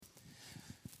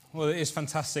Well, it is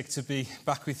fantastic to be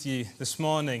back with you this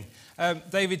morning.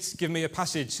 David's given me a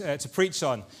passage to preach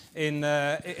on in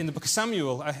the book of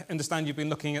Samuel. I understand you've been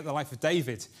looking at the life of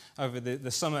David over the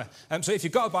summer. So if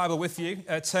you've got a Bible with you,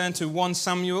 turn to 1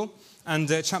 Samuel and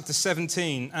chapter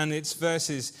 17, and it's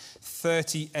verses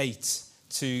 38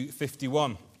 to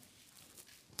 51.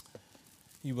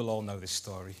 You will all know this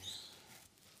story.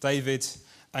 David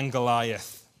and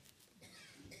Goliath.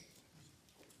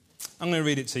 I'm going to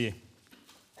read it to you.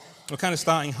 We're kind of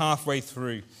starting halfway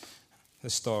through the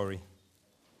story.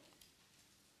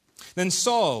 Then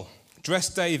Saul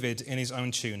dressed David in his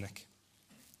own tunic.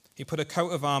 He put a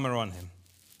coat of armor on him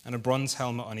and a bronze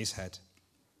helmet on his head.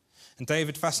 And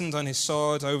David fastened on his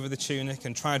sword over the tunic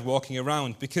and tried walking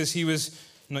around because he was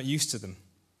not used to them.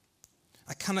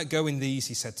 I cannot go in these,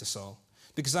 he said to Saul,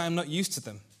 because I am not used to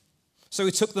them. So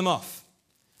he took them off.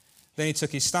 Then he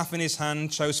took his staff in his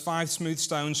hand, chose 5 smooth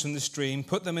stones from the stream,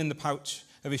 put them in the pouch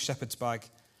of his shepherd's bag,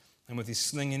 and with his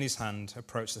sling in his hand,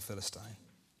 approached the Philistine.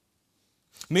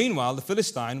 Meanwhile, the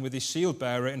Philistine, with his shield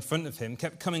bearer in front of him,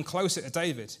 kept coming closer to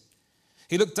David.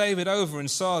 He looked David over and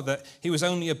saw that he was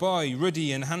only a boy,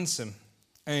 ruddy and handsome,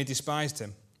 and he despised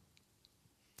him.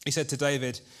 He said to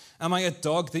David, "Am I a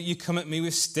dog that you come at me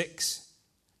with sticks?"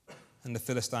 And the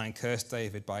Philistine cursed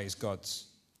David by his gods.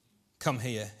 "Come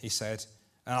here," he said,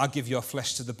 "and I'll give your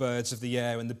flesh to the birds of the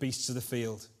air and the beasts of the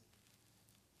field."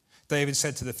 David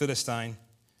said to the Philistine,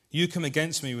 "You come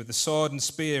against me with the sword and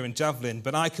spear and javelin,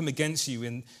 but I come against you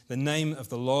in the name of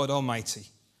the Lord Almighty,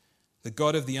 the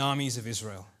God of the armies of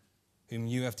Israel, whom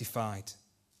you have defied.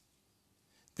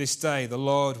 This day the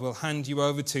Lord will hand you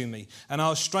over to me, and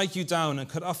I'll strike you down and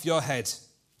cut off your head.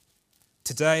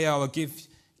 Today I will give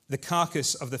the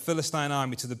carcass of the Philistine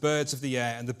army to the birds of the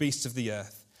air and the beasts of the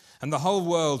earth, and the whole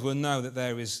world will know that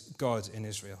there is God in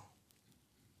Israel.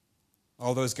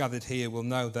 All those gathered here will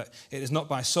know that it is not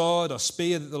by sword or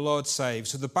spear that the Lord saves.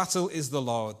 So the battle is the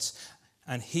Lord's,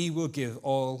 and he will give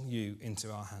all you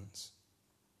into our hands."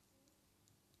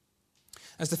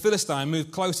 As the Philistine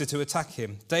moved closer to attack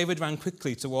him, David ran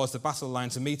quickly towards the battle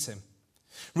line to meet him.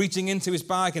 Reaching into his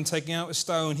bag and taking out a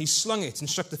stone, he slung it and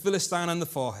struck the Philistine on the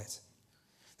forehead.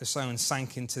 The stone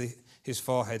sank into his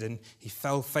forehead, and he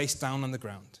fell face down on the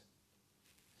ground.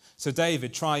 So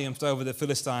David triumphed over the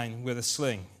Philistine with a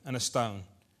sling and a stone.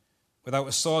 Without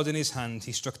a sword in his hand,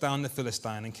 he struck down the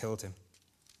Philistine and killed him.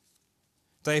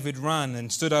 David ran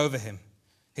and stood over him.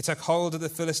 He took hold of the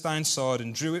Philistine's sword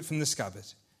and drew it from the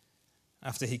scabbard.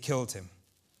 After he killed him,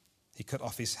 he cut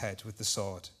off his head with the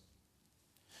sword.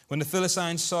 When the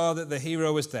Philistines saw that the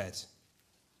hero was dead,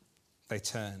 they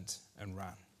turned and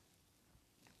ran.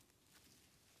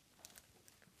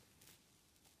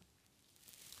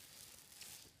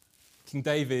 King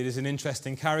David is an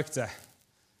interesting character.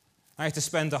 I had to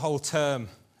spend a whole term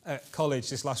at college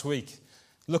this last week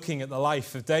looking at the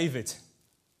life of David.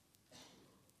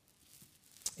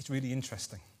 It's really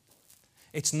interesting.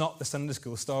 It's not the Sunday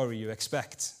school story you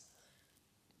expect.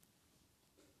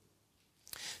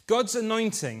 God's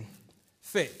anointing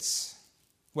fits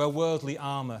where worldly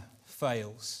armour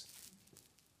fails.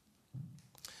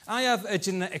 I have a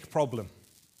genetic problem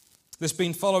that's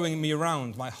been following me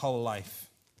around my whole life.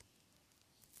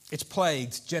 It's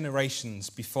plagued generations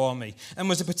before me and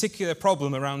was a particular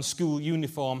problem around school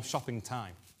uniform shopping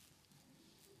time.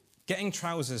 Getting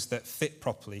trousers that fit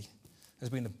properly has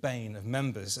been the bane of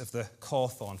members of the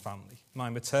Cawthorne family, my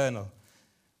maternal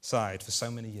side, for so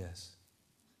many years.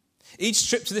 Each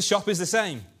trip to the shop is the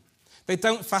same. They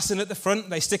don't fasten at the front,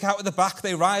 they stick out at the back,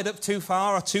 they ride up too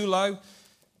far or too low.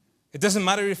 It doesn't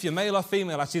matter if you're male or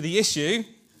female. Actually, the issue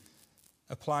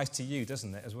applies to you,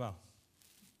 doesn't it, as well?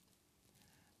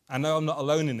 I know I'm not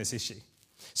alone in this issue.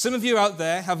 Some of you out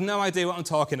there have no idea what I'm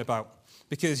talking about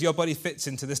because your body fits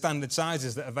into the standard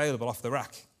sizes that are available off the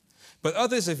rack. But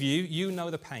others of you, you know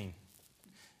the pain.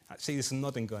 I see there's some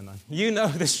nodding going on. You know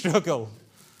the struggle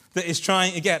that is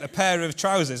trying to get a pair of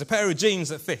trousers, a pair of jeans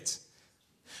that fit.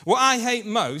 What I hate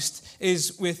most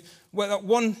is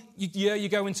one year you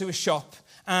go into a shop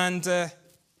and the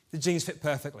jeans fit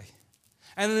perfectly.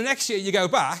 And then the next year you go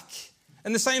back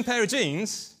and the same pair of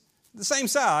jeans, the same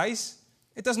size,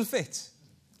 it doesn't fit.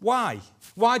 Why?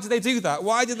 Why do they do that?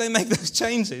 Why did they make those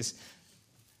changes?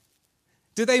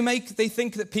 Do they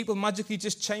think that people magically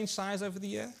just change size over the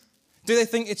year? Do they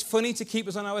think it's funny to keep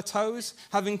us on our toes,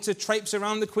 having to traipse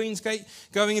around the Queen's Gate,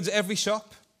 going into every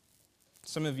shop?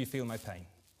 Some of you feel my pain.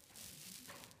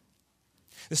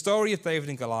 The story of David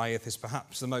and Goliath is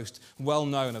perhaps the most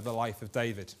well-known of the life of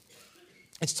David.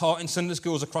 It's taught in Sunday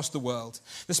schools across the world.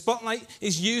 The spotlight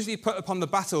is usually put upon the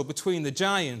battle between the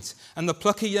giant and the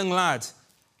plucky young lad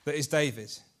that is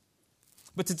David.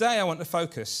 But today I want to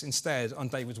focus instead on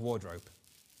David's wardrobe.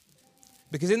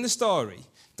 Because in the story,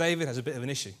 David has a bit of an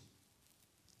issue.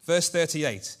 Verse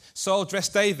 38, Saul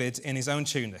dressed David in his own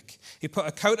tunic. He put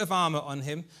a coat of armor on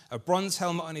him, a bronze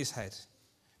helmet on his head.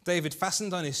 David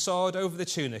fastened on his sword over the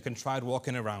tunic and tried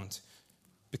walking around,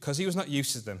 because he was not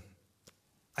used to them.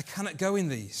 I cannot go in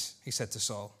these, he said to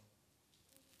Saul.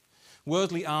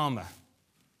 Worldly armor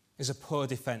is a poor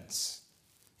defense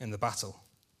in the battle.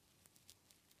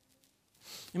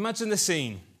 Imagine the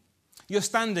scene. You're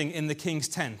standing in the king's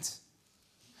tent.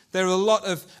 There are a lot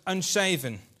of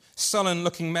unshaven,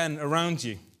 sullen-looking men around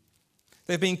you.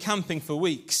 They've been camping for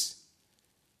weeks.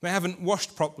 They haven't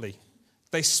washed properly.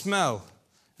 They smell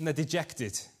and they're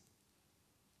dejected.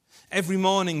 Every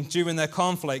morning during their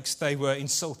cornflakes, they were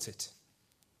insulted,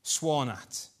 sworn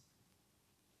at,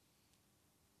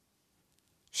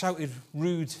 shouted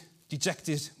rude,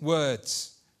 dejected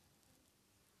words.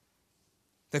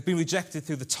 They've been rejected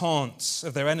through the taunts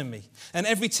of their enemy. And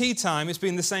every tea time, it's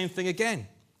been the same thing again.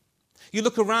 You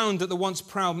look around at the once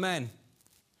proud men,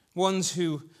 ones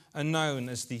who are known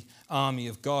as the army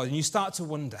of God, and you start to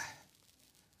wonder,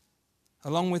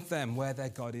 along with them, where their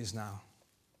God is now.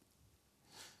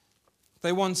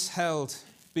 They once held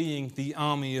being the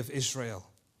army of Israel,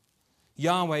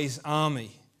 Yahweh's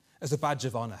army, as a badge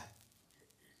of honor.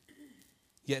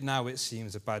 Yet now it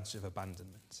seems a badge of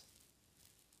abandonment.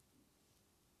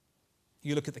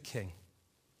 You look at the king,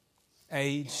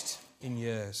 aged in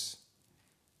years,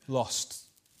 lost,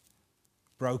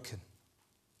 broken.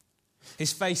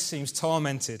 His face seems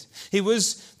tormented. He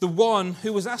was the one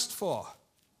who was asked for.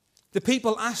 The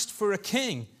people asked for a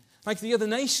king, like the other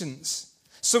nations,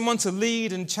 someone to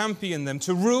lead and champion them,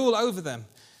 to rule over them.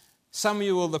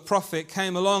 Samuel the prophet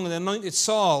came along and anointed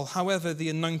Saul. However, the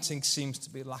anointing seems to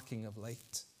be lacking of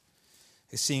late.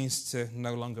 It seems to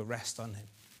no longer rest on him,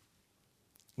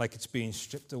 like it's being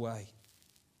stripped away.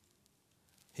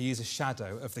 He is a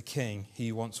shadow of the king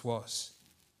he once was,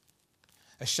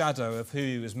 a shadow of who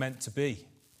he was meant to be.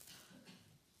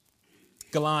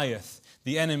 Goliath,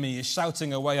 the enemy, is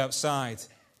shouting away outside.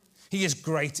 He is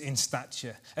great in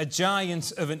stature, a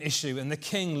giant of an issue, and the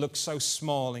king looks so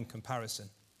small in comparison.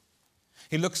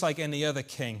 He looks like any other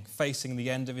king facing the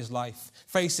end of his life,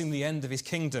 facing the end of his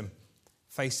kingdom,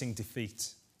 facing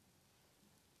defeat.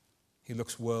 He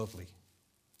looks worldly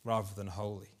rather than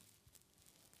holy.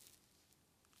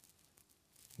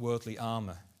 Worldly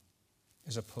armor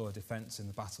is a poor defense in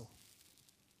the battle.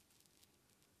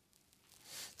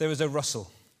 There is a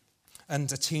rustle,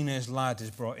 and a teenage lad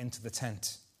is brought into the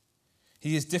tent.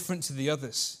 He is different to the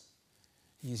others.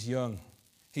 He is young.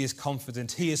 He is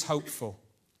confident. He is hopeful.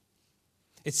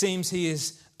 It seems he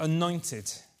is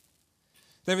anointed.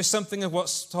 There is something of what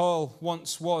Saul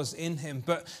once was in him,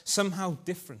 but somehow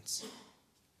different.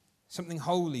 Something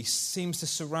holy seems to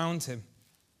surround him.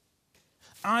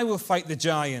 I will fight the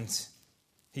giant,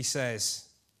 he says.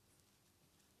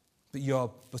 But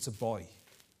you're but a boy,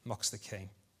 mocks the king.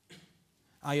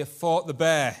 I have fought the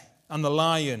bear and the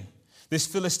lion. This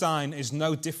Philistine is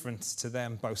no different to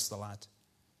them, boasts the lad.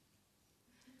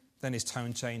 Then his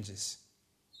tone changes.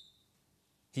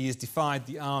 He has defied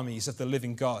the armies of the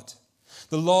living God.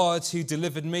 The Lord who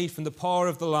delivered me from the paw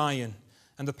of the lion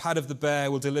and the pad of the bear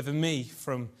will deliver me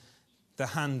from the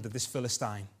hand of this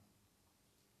Philistine.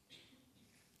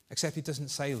 Except he doesn't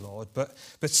say Lord, but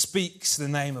speaks the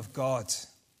name of God.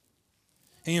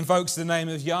 He invokes the name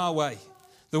of Yahweh,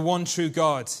 the one true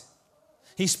God.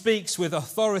 He speaks with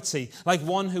authority, like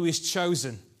one who is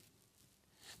chosen.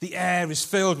 The air is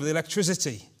filled with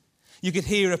electricity. You could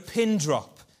hear a pin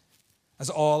drop as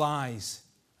all eyes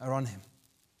are on him.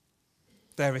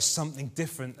 There is something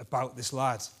different about this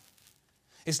lad.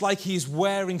 It's like he's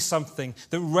wearing something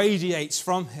that radiates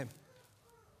from him.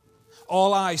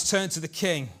 All eyes turn to the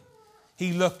king.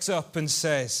 He looks up and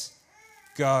says,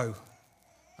 "Go,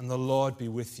 and the Lord be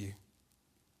with you."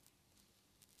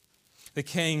 The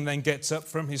king then gets up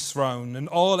from his throne, and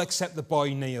all except the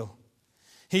boy kneel.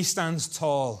 He stands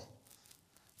tall.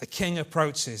 The king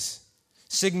approaches,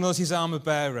 signals his armor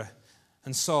bearer,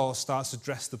 and Saul starts to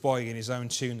dress the boy in his own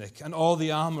tunic and all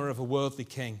the armor of a worldly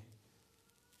king.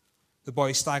 The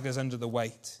boy staggers under the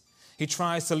weight. He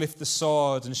tries to lift the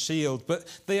sword and shield, but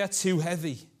they are too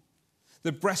heavy.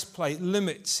 The breastplate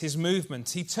limits his movement.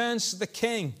 He turns to the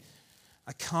king.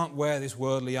 "I can't wear this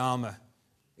worldly armor.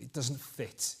 It doesn't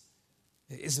fit.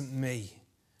 It isn't me.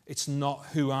 It's not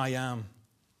who I am.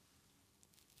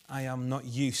 I am not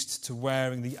used to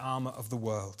wearing the armor of the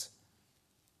world.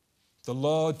 The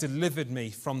Lord delivered me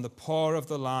from the paw of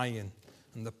the lion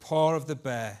and the paw of the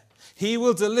bear. He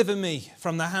will deliver me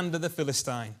from the hand of the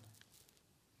Philistine."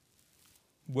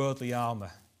 Worldly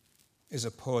armor is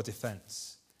a poor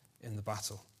defense in the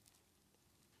battle.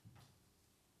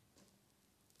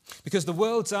 Because the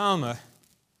world's armor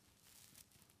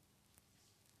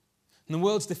and the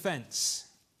world's defense,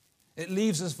 it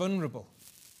leaves us vulnerable.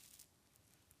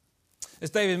 As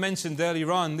David mentioned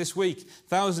earlier on this week,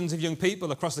 thousands of young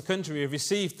people across the country have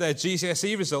received their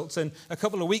GCSE results, and a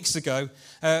couple of weeks ago,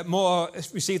 more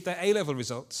received their A-level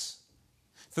results.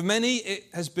 For many, it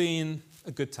has been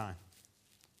a good time.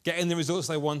 Getting the results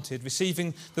they wanted,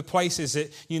 receiving the places at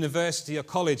university or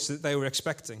college that they were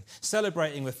expecting,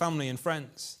 celebrating with family and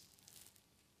friends.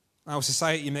 Our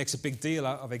society makes a big deal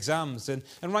out of exams, and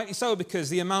rightly so,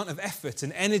 because the amount of effort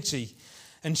and energy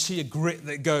and sheer grit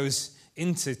that goes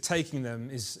into taking them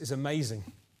is amazing.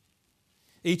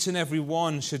 Each and every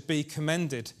one should be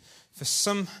commended. For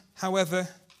some, however,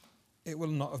 it will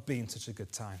not have been such a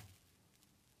good time.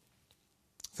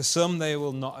 For some, they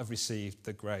will not have received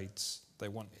the grades they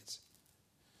wanted.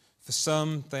 For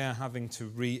some, they are having to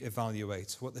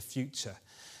re-evaluate what the future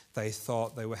they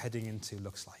thought they were heading into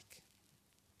looks like.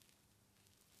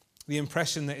 The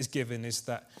impression that is given is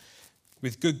that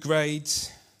with good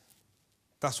grades,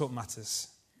 that's what matters.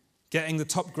 Getting the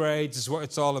top grades is what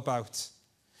it's all about.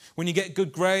 When you get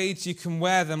good grades, you can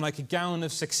wear them like a gown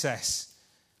of success.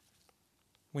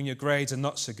 When your grades are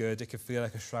not so good, it can feel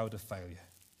like a shroud of failure.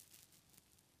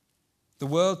 The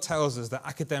world tells us that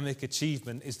academic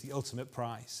achievement is the ultimate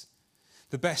prize,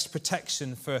 the best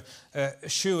protection for a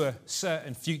sure,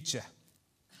 certain future.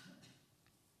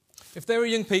 If there are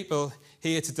young people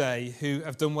here today who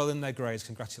have done well in their grades,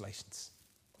 congratulations.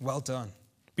 Well done.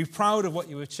 Be proud of what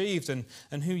you achieved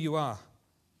and who you are.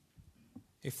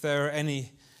 If there are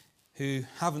any who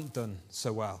haven't done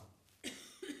so well,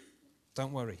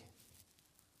 don't worry.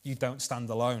 You don't stand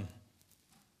alone.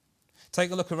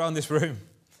 Take a look around this room.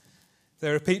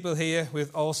 There are people here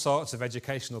with all sorts of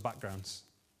educational backgrounds.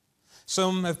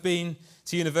 Some have been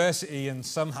to university and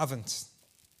some haven't.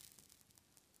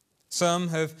 Some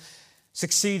have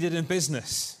succeeded in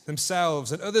business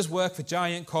themselves, and others work for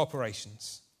giant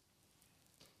corporations.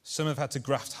 Some have had to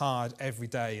graft hard every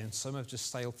day, and some have just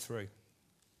sailed through.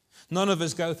 None of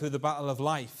us go through the battle of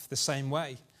life the same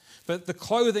way. But the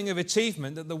clothing of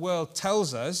achievement that the world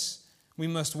tells us we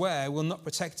must wear will not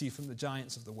protect you from the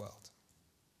giants of the world.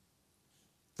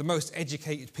 The most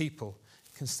educated people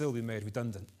can still be made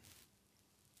redundant.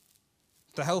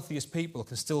 The healthiest people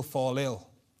can still fall ill.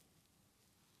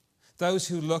 Those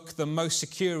who look the most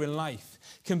secure in life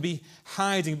can be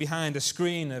hiding behind a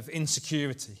screen of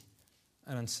insecurity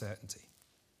and uncertainty.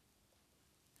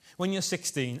 When you're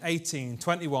 16, 18,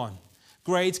 21,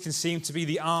 grades can seem to be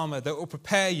the armor that will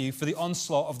prepare you for the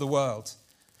onslaught of the world.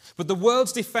 But the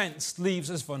world's defense leaves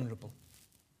us vulnerable.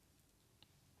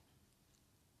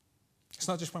 It's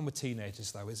not just when we're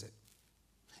teenagers, though, is it?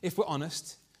 If we're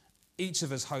honest, each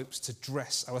of us hopes to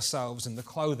dress ourselves in the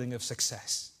clothing of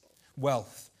success,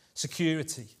 wealth,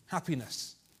 security,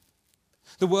 happiness.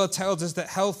 The world tells us that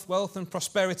health, wealth, and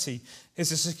prosperity is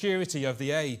the security of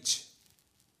the age.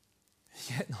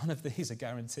 Yet none of these are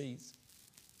guarantees.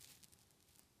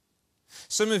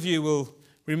 Some of you will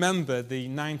remember the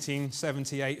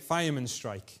 1978 firemen's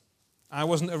strike. I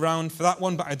wasn't around for that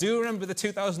one, but I do remember the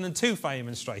 2002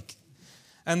 firemen's strike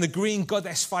and the green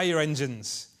goddess fire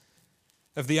engines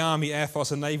of the Army, Air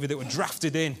Force, and Navy that were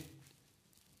drafted in.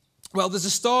 Well, there's a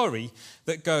story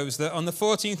that goes that on the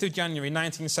 14th of January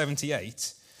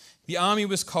 1978, the Army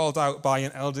was called out by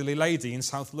an elderly lady in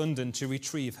South London to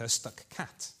retrieve her stuck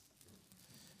cat.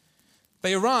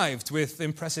 They arrived with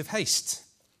impressive haste.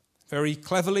 Very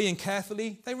cleverly and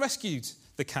carefully, they rescued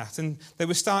the cat and they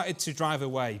were started to drive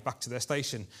away back to their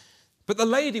station. But the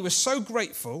lady was so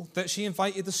grateful that she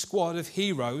invited the squad of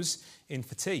heroes in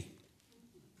for tea.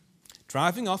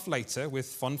 Driving off later with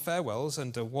fond farewells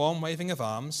and a warm waving of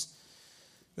arms,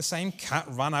 the same cat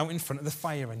ran out in front of the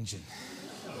fire engine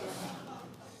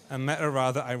and met a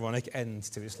rather ironic end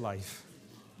to its life.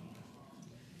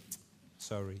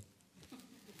 Sorry.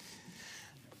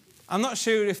 I'm not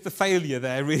sure if the failure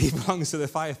there really belongs to the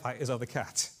firefighters or the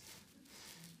cat.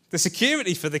 The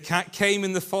security for the cat came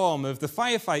in the form of the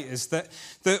firefighters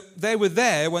that they were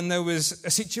there when there was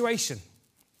a situation.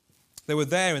 They were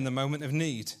there in the moment of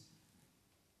need.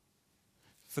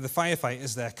 For the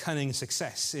firefighters, their cunning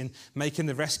success in making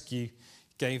the rescue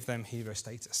gave them hero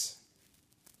status.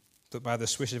 But by the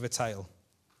swish of a tail,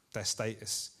 their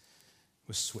status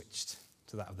was switched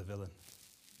to that of the villain.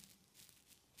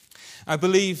 I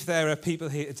believe there are people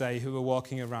here today who are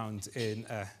walking around in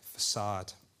a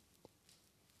facade.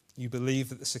 You believe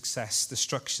that the success, the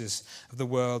structures of the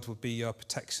world will be your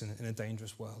protection in a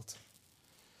dangerous world.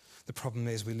 The problem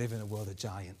is we live in a world of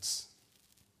giants.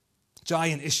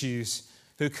 giant issues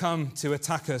who come to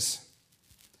attack us,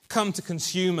 come to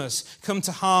consume us, come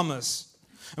to harm us.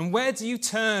 And where do you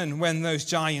turn when those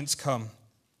giants come?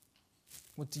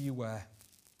 What do you wear?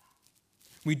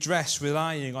 We dress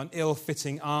relying on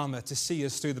ill-fitting armour to see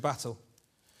us through the battle.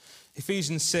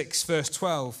 Ephesians 6, verse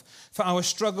 12, "For our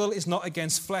struggle is not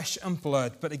against flesh and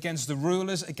blood, but against the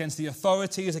rulers, against the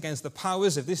authorities, against the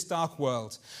powers of this dark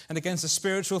world, and against the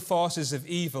spiritual forces of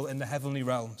evil in the heavenly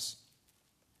realms."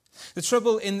 The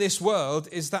trouble in this world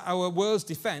is that our world's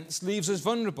defence leaves us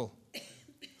vulnerable.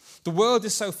 The world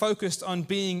is so focused on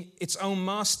being its own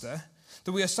master,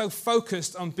 that we are so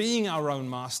focused on being our own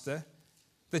master,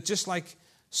 that just like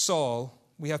Saul,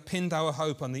 we have pinned our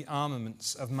hope on the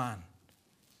armaments of man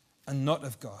and not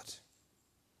of God.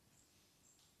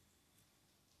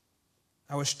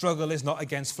 Our struggle is not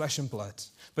against flesh and blood,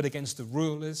 but against the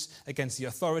rulers, against the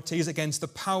authorities, against the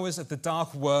powers of the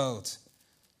dark world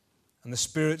and the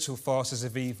spiritual forces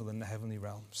of evil in the heavenly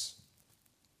realms.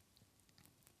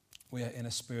 We are in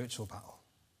a spiritual battle.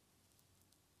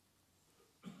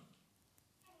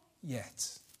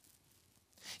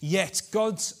 Yet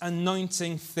God's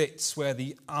anointing fits where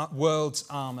the world's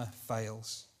armour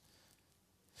fails.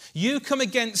 You come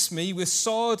against me with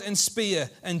sword and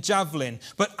spear and javelin,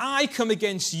 but I come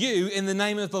against you in the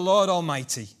name of the Lord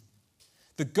Almighty,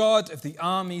 the God of the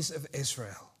armies of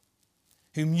Israel,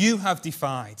 whom you have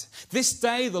defied. This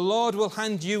day the Lord will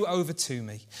hand you over to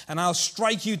me, and I'll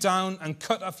strike you down and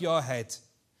cut off your head.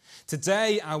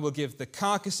 Today I will give the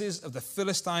carcasses of the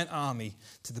Philistine army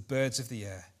to the birds of the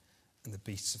air and the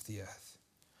beasts of the earth,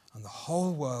 and the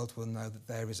whole world will know that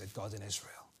there is a God in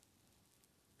Israel.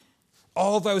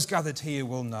 All those gathered here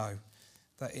will know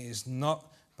that it is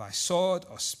not by sword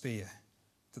or spear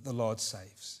that the Lord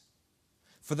saves.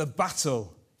 For the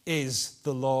battle is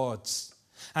the Lord's,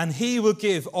 and he will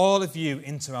give all of you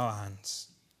into our hands.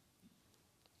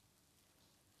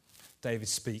 David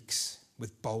speaks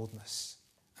with boldness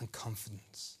and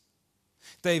confidence.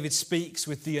 David speaks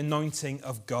with the anointing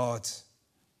of God.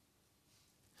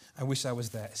 I wish I was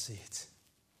there to see it.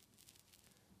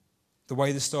 The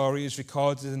way the story is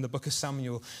recorded in the book of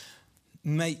Samuel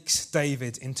makes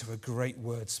David into a great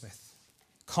wordsmith,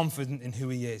 confident in who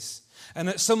he is. And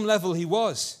at some level he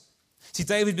was. See,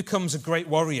 David becomes a great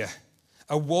warrior,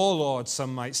 a warlord,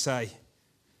 some might say.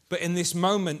 But in this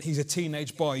moment, he's a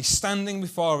teenage boy standing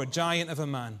before a giant of a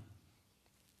man.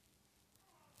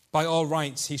 By all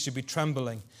rights, he should be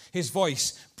trembling, his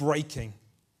voice breaking.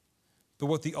 But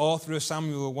what the author of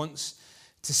Samuel wants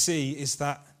to say is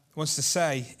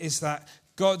that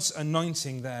God's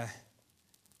anointing there,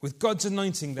 with God's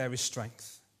anointing there is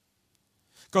strength.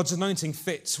 God's anointing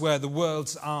fits where the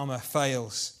world's armour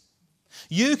fails.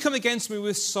 You come against me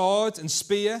with sword and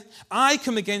spear. I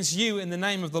come against you in the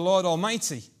name of the Lord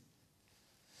Almighty.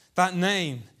 That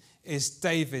name is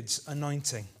David's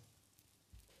anointing.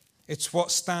 It's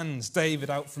what stands David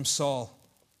out from Saul.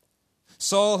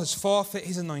 Saul has forfeit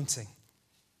his anointing.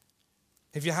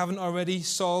 If you haven't already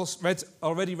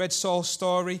read Saul's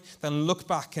story, then look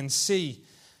back and see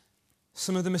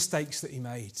some of the mistakes that he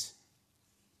made.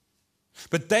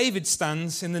 But David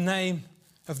stands in the name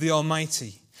of the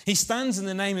Almighty. He stands in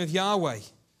the name of Yahweh,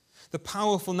 the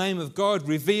powerful name of God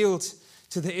revealed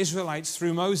to the Israelites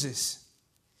through Moses.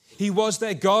 He was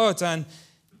their God, and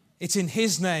it's in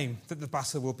his name that the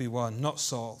battle will be won, not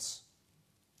Saul's.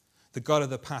 The God of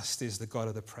the past is the God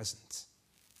of the present.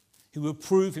 He will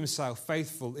prove himself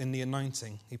faithful in the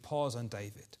anointing he pours on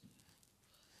David.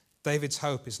 David's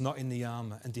hope is not in the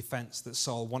armour and defence that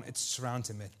Saul wanted to surround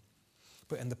him in,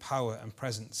 but in the power and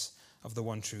presence of the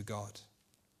one true God.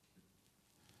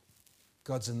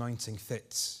 God's anointing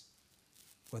fits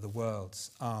where the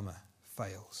world's armour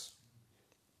fails.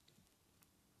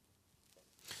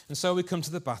 And so we come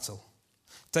to the battle.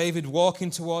 David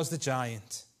walking towards the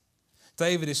giant.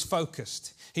 David is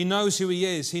focused. He knows who he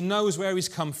is. He knows where he's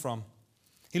come from.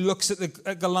 He looks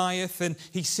at Goliath and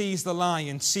he sees the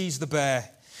lion, sees the bear.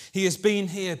 He has been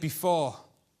here before.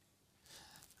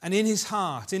 And in his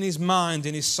heart, in his mind,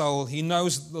 in his soul, he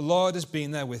knows the Lord has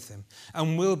been there with him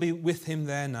and will be with him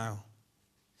there now.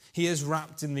 He is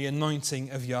wrapped in the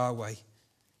anointing of Yahweh.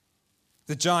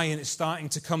 The giant is starting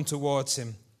to come towards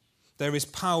him. There is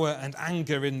power and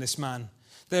anger in this man.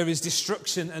 There is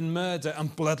destruction and murder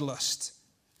and bloodlust.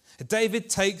 David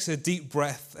takes a deep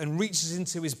breath and reaches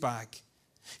into his bag.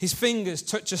 His fingers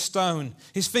touch a stone.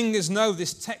 His fingers know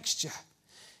this texture.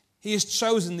 He has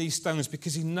chosen these stones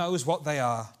because he knows what they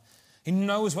are. He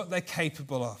knows what they're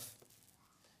capable of.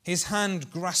 His hand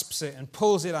grasps it and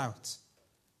pulls it out.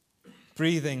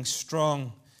 Breathing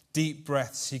strong, deep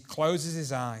breaths, he closes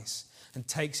his eyes and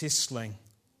takes his sling.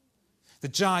 The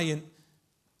giant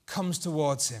comes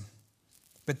towards him,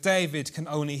 but David can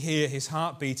only hear his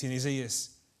heartbeat in his ears.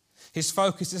 His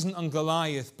focus isn't on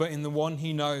Goliath, but in the one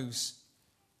he knows.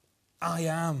 I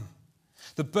am.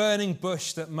 The burning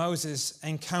bush that Moses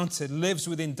encountered lives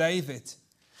within David.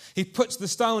 He puts the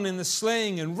stone in the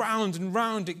sling and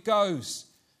round it goes.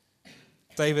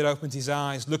 David opens his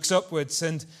eyes, looks upwards,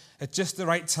 and at just the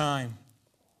right time,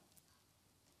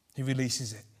 he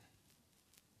releases it.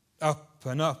 Up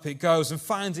and up it goes and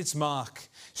finds its mark,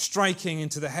 striking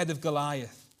into the head of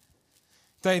Goliath.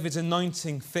 David's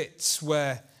anointing fits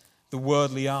where the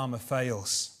worldly armour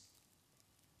fails.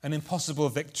 An impossible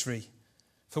victory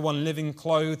for one living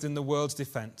clothed in the world's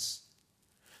defence.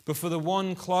 But for the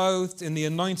one clothed in the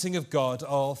anointing of God,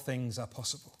 all things are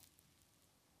possible.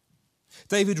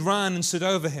 David ran and stood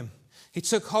over him. He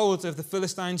took hold of the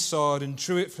Philistine's sword and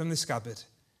drew it from the scabbard.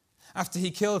 After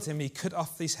he killed him, he cut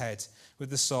off his head with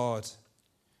the sword.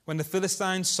 When the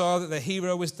Philistines saw that their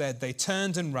hero was dead, they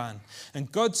turned and ran.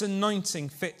 And God's anointing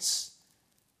fits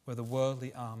where the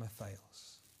worldly armour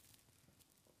fails.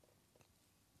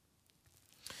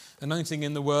 Anointing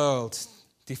in the world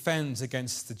defends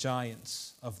against the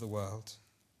giants of the world.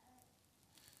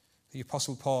 The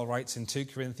Apostle Paul writes in 2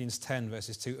 Corinthians 10,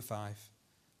 verses 2 to 5,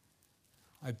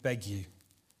 I beg you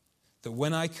that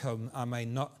when I come, I may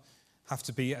not have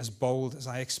to be as bold as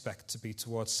I expect to be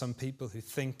towards some people who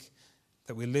think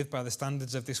that we live by the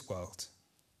standards of this world.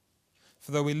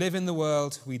 For though we live in the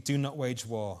world, we do not wage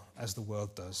war as the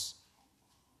world does.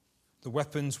 The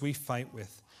weapons we fight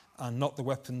with are not the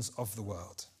weapons of the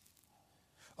world.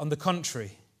 On the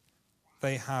contrary,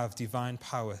 they have divine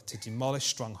power to demolish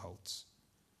strongholds.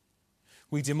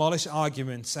 We demolish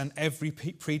arguments and every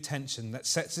pretension that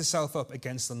sets itself up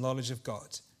against the knowledge of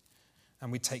God,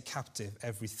 and we take captive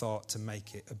every thought to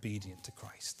make it obedient to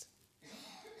Christ.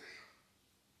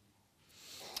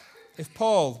 If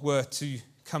Paul were to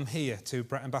come here to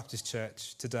Bretton Baptist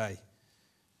Church today,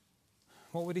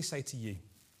 what would he say to you?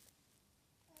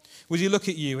 Would he look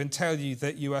at you and tell you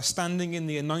that you are standing in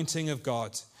the anointing of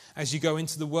God as you go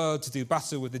into the world to do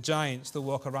battle with the giants that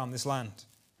walk around this land,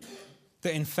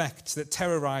 that infect, that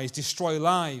terrorize, destroy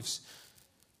lives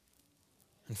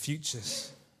and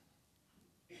futures?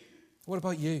 What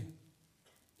about you?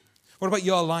 What about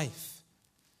your life?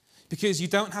 Because you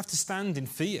don't have to stand in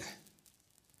fear.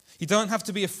 You don't have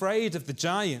to be afraid of the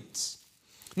giants.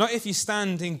 Not if you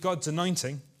stand in God's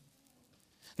anointing.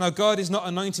 Now, God is not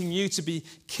anointing you to be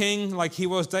king like he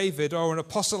was David or an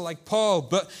apostle like Paul,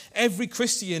 but every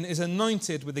Christian is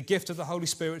anointed with the gift of the Holy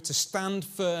Spirit to stand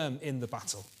firm in the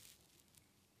battle.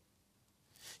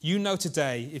 You know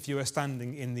today if you are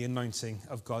standing in the anointing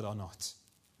of God or not.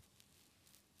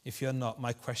 If you're not,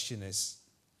 my question is,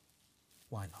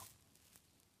 why not?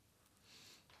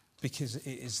 Because it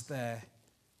is there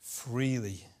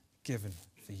freely given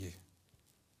for you.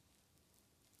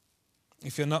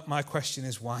 If you're not, my question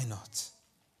is, why not?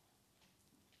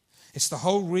 It's the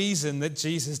whole reason that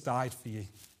Jesus died for you.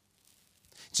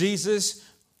 Jesus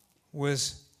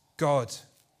was God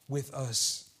with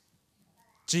us.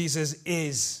 Jesus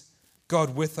is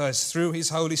God with us through his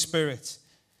Holy Spirit.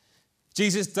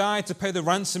 Jesus died to pay the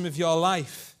ransom of your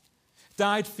life,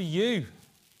 died for you.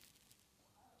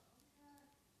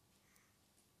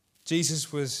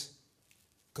 Jesus was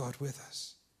God with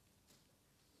us.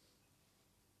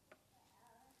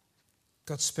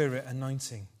 God's Spirit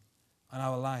anointing on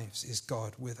our lives is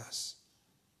God with us.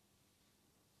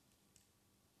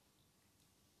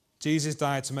 Jesus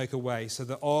died to make a way so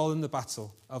that all in the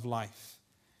battle of life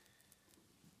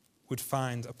would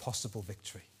find a possible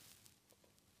victory.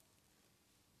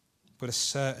 But a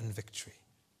certain victory.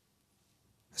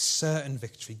 A certain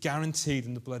victory guaranteed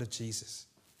in the blood of Jesus.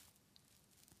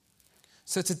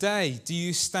 So today, do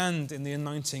you stand in the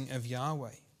anointing of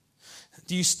Yahweh?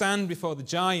 Do you stand before the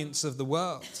giants of the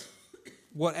world,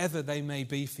 whatever they may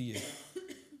be for you?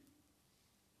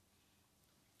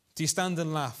 Do you stand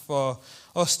and laugh or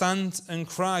stand and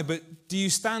cry? But do you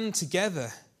stand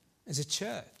together as a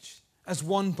church, as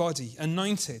one body,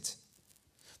 anointed?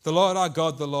 The Lord our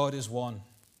God, the Lord is one.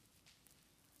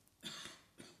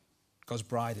 God's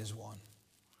bride is one.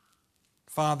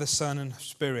 Father, Son, and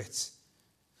Spirit,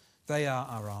 they are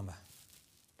our armour.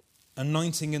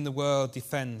 Anointing in the world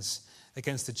defends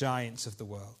against the giants of the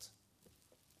world.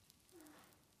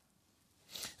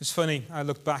 It's funny, I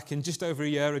look back, and just over a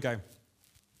year ago,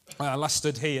 I last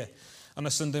stood here on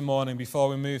a Sunday morning before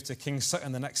we moved to King's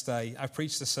Sutton the next day. I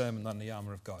preached a sermon on the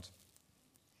armour of God.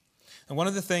 And one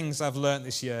of the things I've learnt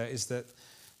this year is that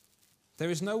there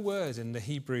is no word in the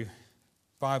Hebrew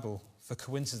Bible for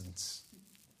coincidence.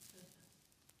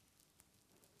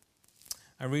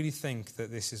 I really think that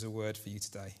this is a word for you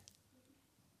today.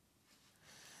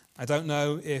 I don't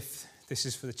know if this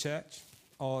is for the church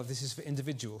or this is for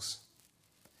individuals,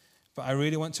 but I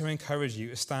really want to encourage you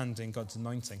to stand in God's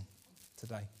anointing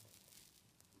today.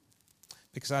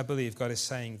 Because I believe God is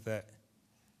saying that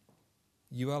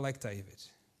you are like David.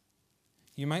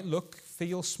 You might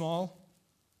feel small,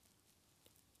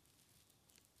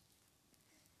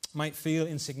 might feel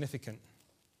insignificant,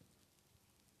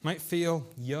 might feel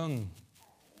young.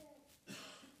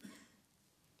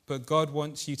 But God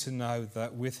wants you to know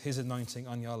that with his anointing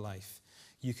on your life,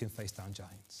 you can face down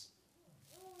giants.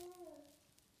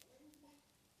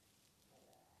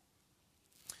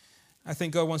 I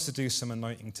think God wants to do some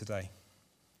anointing today.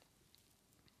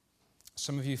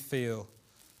 Some of you feel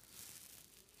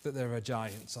that there are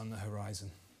giants on the horizon.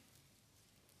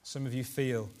 Some of you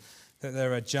feel that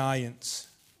there are giants.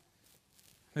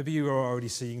 Maybe you are already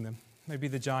seeing them. Maybe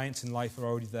the giants in life are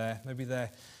already there. Maybe they're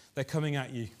coming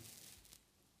at you.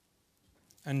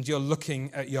 And you're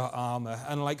looking at your armor.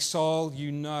 And like Saul,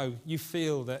 you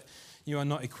feel that you are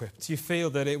not equipped. You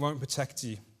feel that it won't protect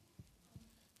you.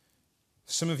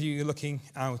 Some of you are looking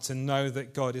out and know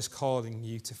that God is calling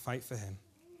you to fight for him.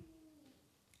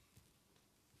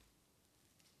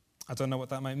 I don't know what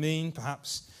that might mean.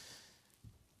 Perhaps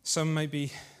some may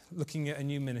be looking at a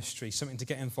new ministry, something to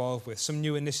get involved with, some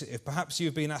new initiative. Perhaps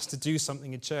you've been asked to do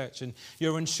something in church and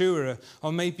you're unsure,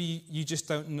 or maybe you just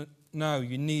don't know.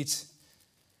 You need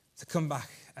to come back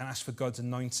and ask for God's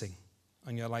anointing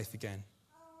on your life again.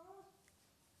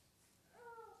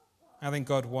 I think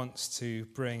God wants to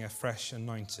bring a fresh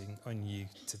anointing on you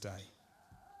today.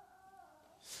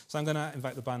 So I'm going to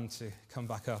invite the band to come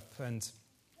back up, and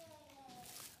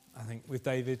I think with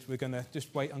David, we're going to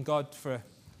just wait on God for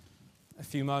a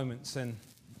few moments and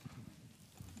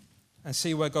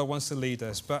see where God wants to lead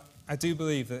us. But I do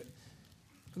believe that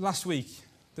last week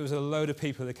there was a load of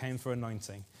people that came for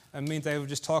anointing. And me and David were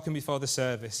just talking before the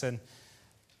service, and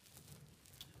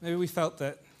maybe we felt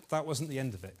that wasn't the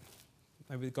end of it.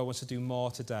 Maybe God wants to do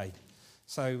more today.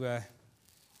 So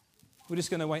we're just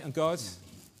going to wait on God.